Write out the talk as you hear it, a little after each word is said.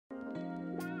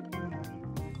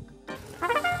On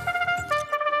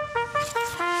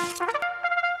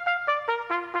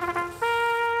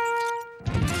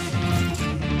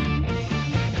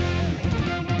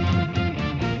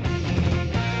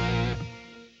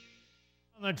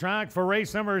the track for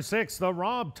race number 6, the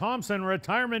Rob Thompson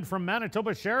retirement from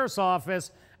Manitoba Sheriff's Office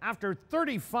after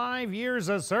 35 years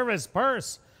of service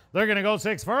purse. They're going to go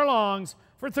 6 furlongs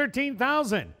for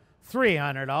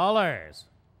 $13,300.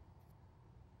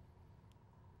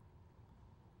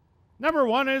 Number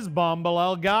 1 is Bumble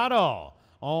Elgato,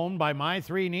 owned by My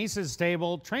Three Nieces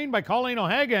Stable, trained by Colleen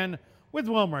O'Hagan with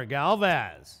Wilmer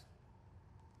Galvez.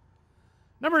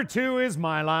 Number 2 is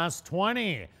My Last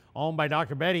 20, owned by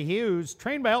Dr. Betty Hughes,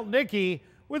 trained by Elton Dickey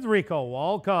with Rico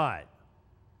Walcott.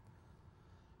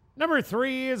 Number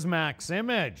 3 is Max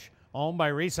Image, owned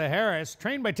by Risa Harris,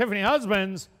 trained by Tiffany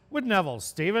Husbands with Neville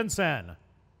Stevenson.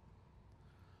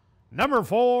 Number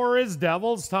 4 is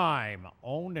Devil's Time,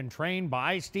 owned and trained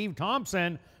by Steve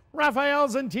Thompson, Rafael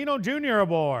Zentino Jr.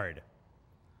 aboard.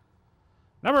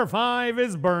 Number 5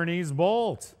 is Bernie's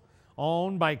Bolt,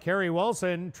 owned by Kerry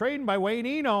Wilson, trained by Wayne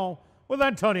Eno with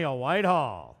Antonio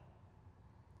Whitehall.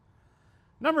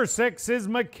 Number 6 is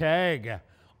McKeag,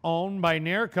 owned by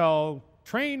Nirko,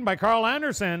 trained by Carl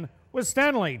Anderson with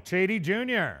Stanley Chady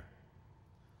Jr.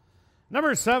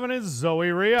 Number 7 is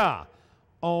Zoe Rhea,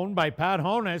 owned by Pat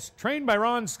Honus, trained by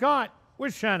Ron Scott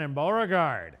with Shannon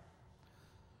Beauregard.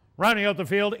 Rounding out the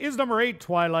field is number 8,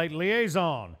 Twilight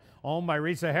Liaison, owned by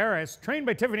Risa Harris, trained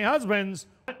by Tiffany Husbands.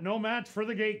 No match for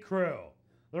the gate crew.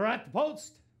 They're at the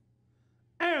post,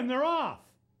 and they're off.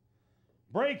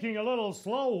 Breaking a little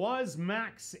slow was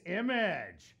Max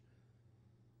Image.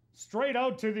 Straight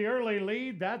out to the early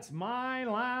lead, that's My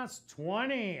Last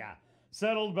 20.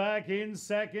 Settled back in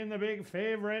second, the big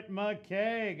favorite,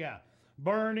 McKeag.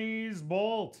 Bernie's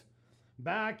Bolt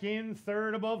back in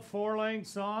third, about 4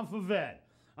 lengths off of it.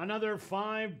 Another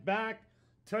 5 back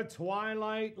to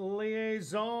Twilight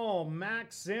Liaison.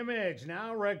 Max Image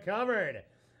now recovered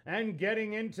and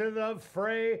getting into the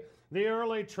fray. The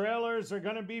early trailers are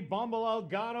going to be Bumble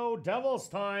Elgato, Devil's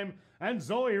Time, and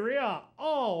Zoe Rhea,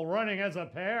 all running as a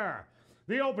pair.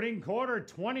 The opening quarter,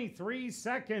 23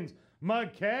 seconds.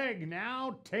 McKeag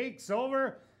now takes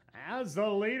over as the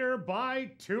leader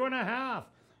by 2.5.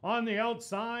 On the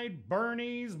outside,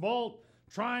 Bernie's Bolt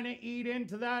trying to eat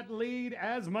into that lead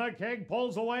as McKeag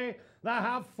pulls away the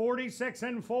half,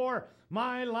 46-4.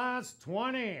 My Last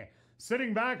 20.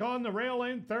 Sitting back on the rail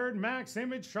in third, Max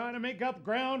Image trying to make up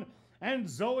ground, and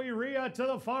Zoe Rhea to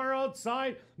the far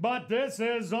outside. But this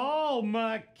is all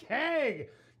McKeag,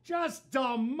 just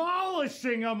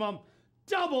demolishing them,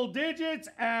 double digits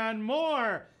and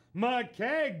more.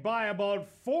 McKeag by about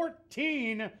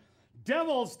 14.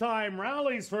 Devil's Time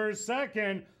rallies for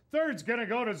second. Third's going to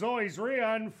go to Zoe's Rhea,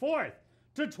 and fourth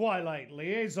to Twilight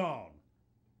Liaison.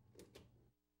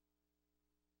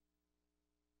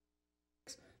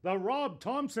 The Rob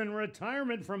Thompson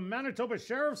retirement from Manitoba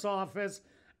Sheriff's Office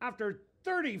after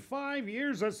 35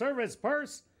 years of service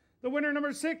purse. The winner,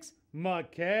 number 6,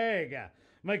 McKeag.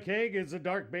 McKeag is a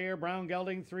dark bay or brown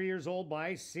gelding, 3 years old,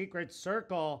 by Secret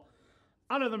Circle.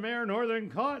 Out of the mare Northern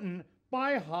Cotton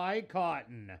by High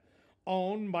Cotton.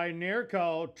 Owned by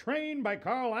Nirko, trained by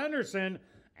Carl Anderson,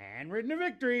 and ridden to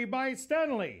victory by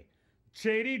Stanley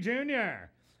Chady Jr.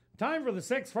 Time for the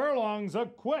 6 furlongs, a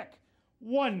quick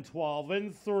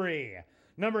 1:12-3.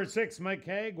 Number 6,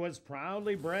 McKeag, was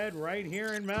proudly bred right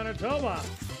here in Manitoba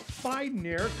by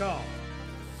Nirko.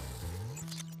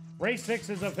 Race 6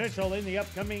 is official in the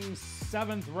upcoming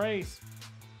 7th race.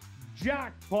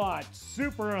 Jackpot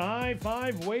Super High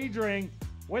 5 wagering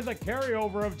with a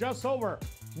carryover of just over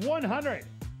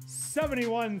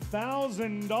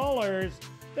 $171,000.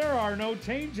 There are no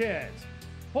changes.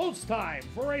 Post time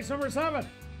for race number 7,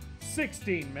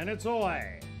 16 minutes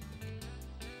away.